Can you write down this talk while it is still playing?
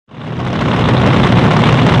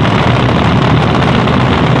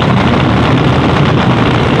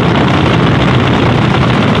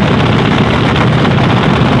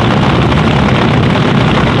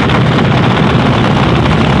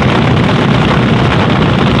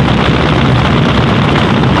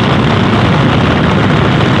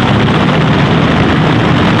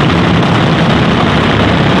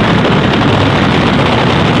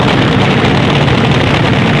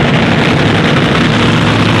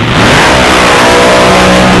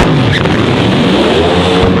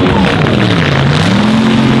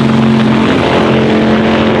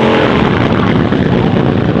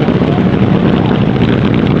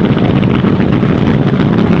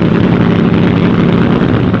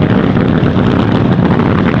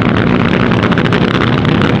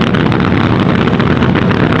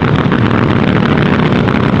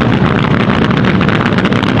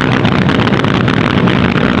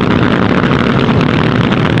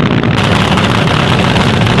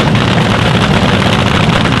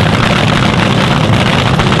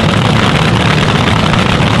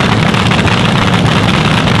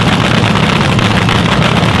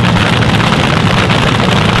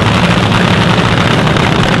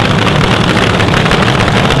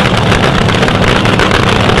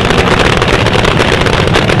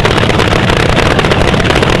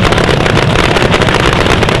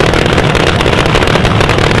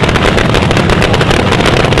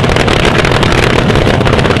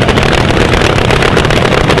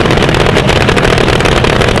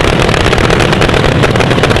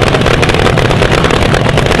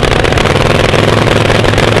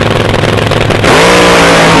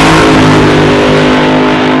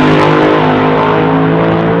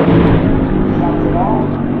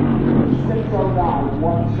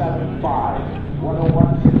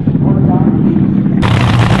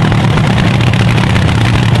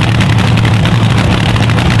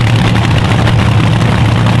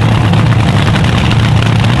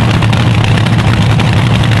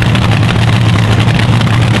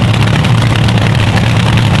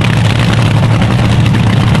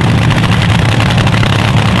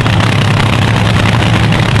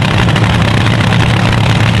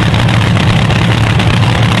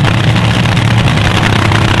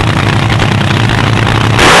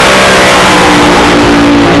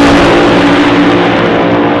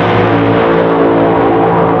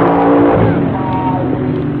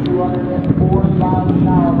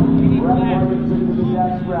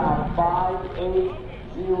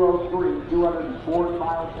240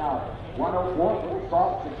 miles an hour. 104, full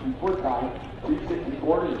stop, 60-foot time.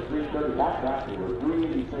 264 to 330 backtrack. They were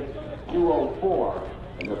 386, 204.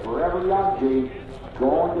 And the Forever Young team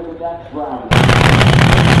going to the next round.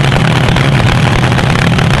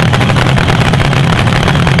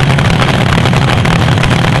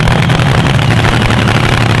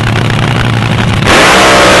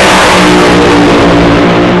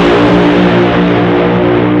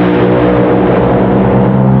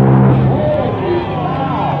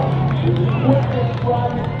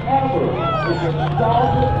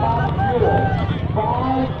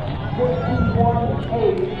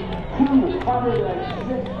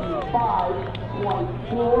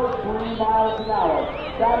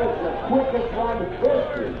 That is the quickest run in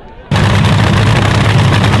history.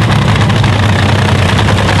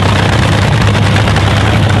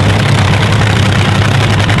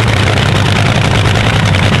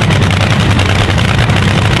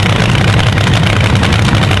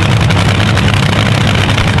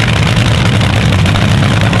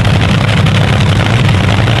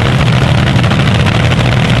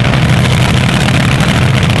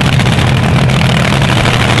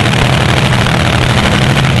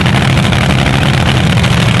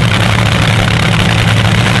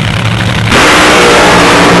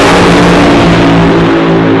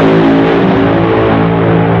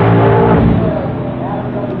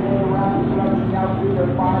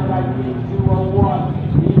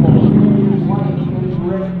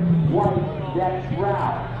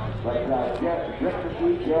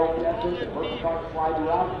 Slide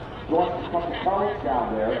around, going to put the cones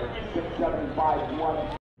down there,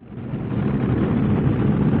 675-1.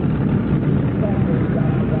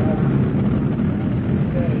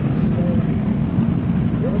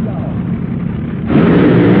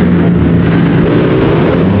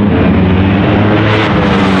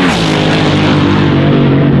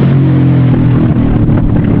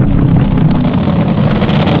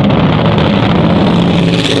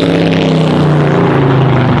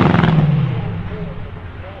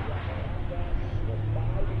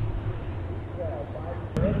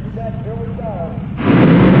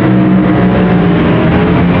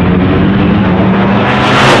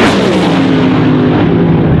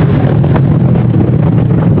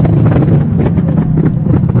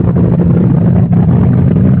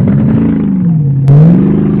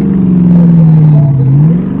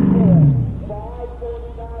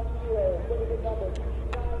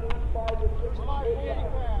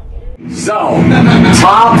 So,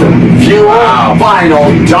 top fuel final,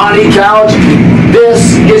 Donnie Couch.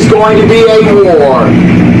 This is going to be a war.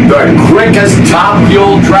 The quickest top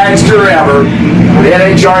fuel dragster ever. The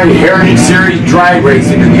NHRA Heritage Series drag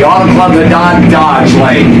racing in the Auto Club Famoso Dodge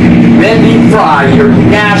Lane. Mindy Fry, your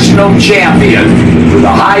national champion for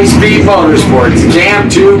the high-speed motorsports. Cam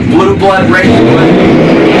 2 Blue Blood Racing.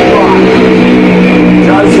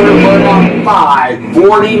 Does her put on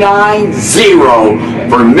 5:49.0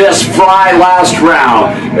 for Miss Fry last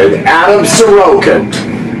round. And Adam Sorokin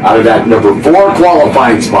out of that number 4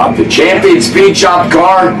 qualifying spot. The champion speed shop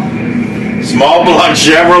car. Small block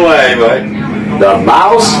Chevrolet, but the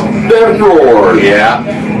mouse that roared. Yeah.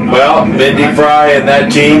 Well, Mindy Fry and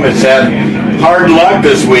that team has had hard luck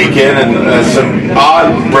this weekend and some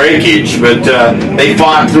odd breakage, but they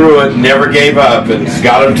fought through it, never gave up, and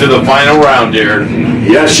got them to the final round here.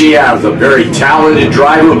 Yes, she has. A very talented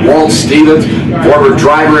driver, Walt Stevens, former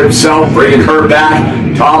driver himself, bringing her back.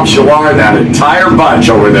 Tom Shillar, that entire bunch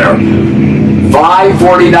over there.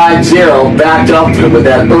 5:49.0 backed up with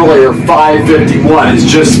that earlier 5:51 is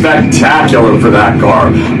just spectacular for that car.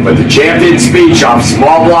 But the champion speed shop,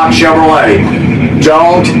 small block Chevrolet,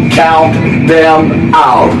 don't count them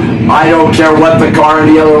out. I don't care what the car in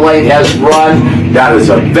the other lane has run. That is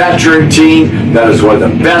a veteran team. That is one of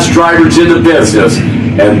the best drivers in the business.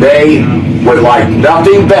 And they would like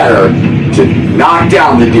nothing better to knock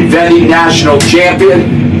down the defending national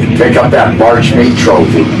champion, pick up that March Meet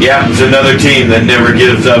trophy. Yeah, it's another team that never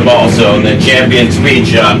gives up also, the champion speed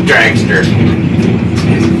shop, Dragster.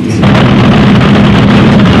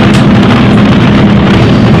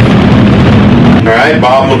 All right,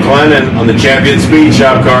 Bob McLennan on the champion speed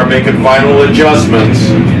shop car making final adjustments.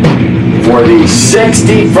 For the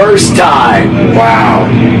 61st time. Wow.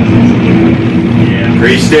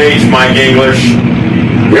 Pre-stage, Mike English.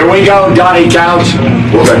 Here we go, Donnie Couch.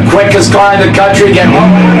 Will the quickest car in the country get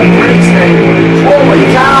pre-stage? Holy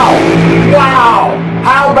cow! Wow!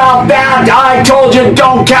 How about that? I told you,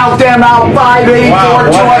 don't count them out.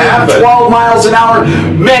 584, 12 miles an hour.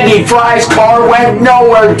 Mindy Fry's car went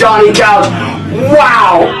nowhere, Donnie Couch.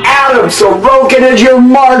 Wow! Adam Sorokin is your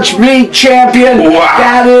March meet champion. Wow.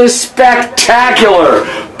 That is spectacular.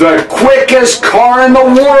 The quickest car in the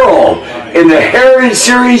world in the Heritage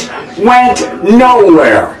Series went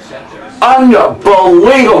nowhere.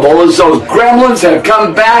 Unbelievable, as those gremlins have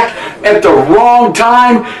come back at the wrong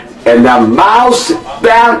time. And the mouse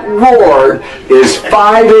that roared is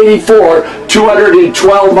 584,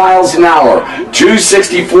 212 miles an hour.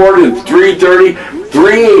 264 to 330,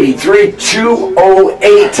 383,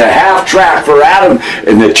 208 to half track for Adam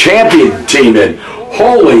and the champion team. And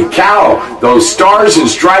holy cow, those stars and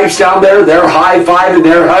stripes down there, they're high-fiving,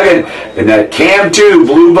 they're hugging. And that Cam 2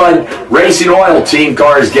 Blue Bud Racing Oil team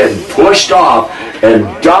car is getting pushed off. And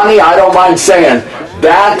Donnie, I don't mind saying,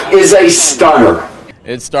 that is a stunner.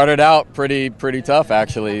 It started out pretty tough,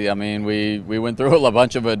 actually. I mean, we went through a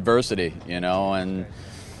bunch of adversity, and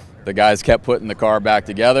the guys kept putting the car back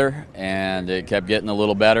together, and it kept getting a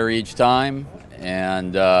little better each time.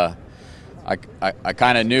 And I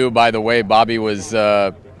kind of knew by the way Bobby was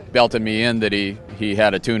belting me in that he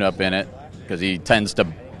had a tune-up in it, because he tends to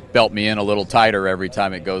belt me in a little tighter every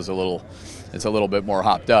time it's a little bit more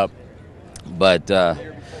hopped up. But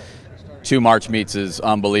 2 March meets is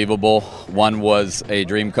unbelievable. One was a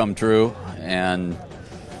dream come true, and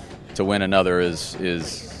to win another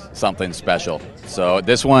is something special. So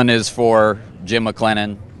this one is for Jim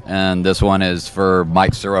McLennan, and this one is for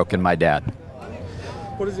Mike Sorokin, my dad.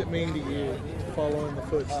 What does it mean to you to follow in the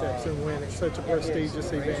footsteps and win at such a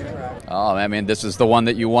prestigious event? Oh, I mean, this is the one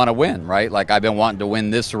that you want to win, right? Like, I've been wanting to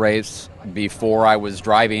win this race before I was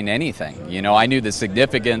driving anything. I knew the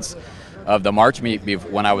significance of the March meet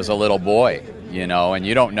when I was a little boy, and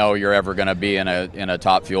you don't know you're ever going to be in a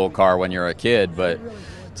top fuel car when you're a kid, but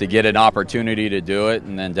to get an opportunity to do it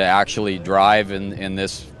and then to actually drive in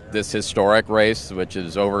this historic race, which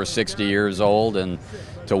is over 60 years old, and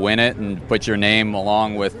to win it and put your name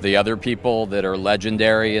along with the other people that are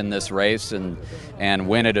legendary in this race and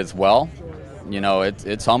win it as well,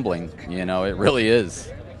 it's humbling. It really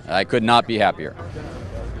is. I could not be happier.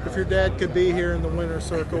 If your dad could be here in the winner's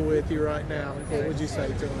circle with you right now, what would you say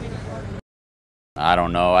to him? I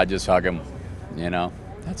don't know. I just hug him,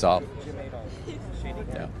 that's all.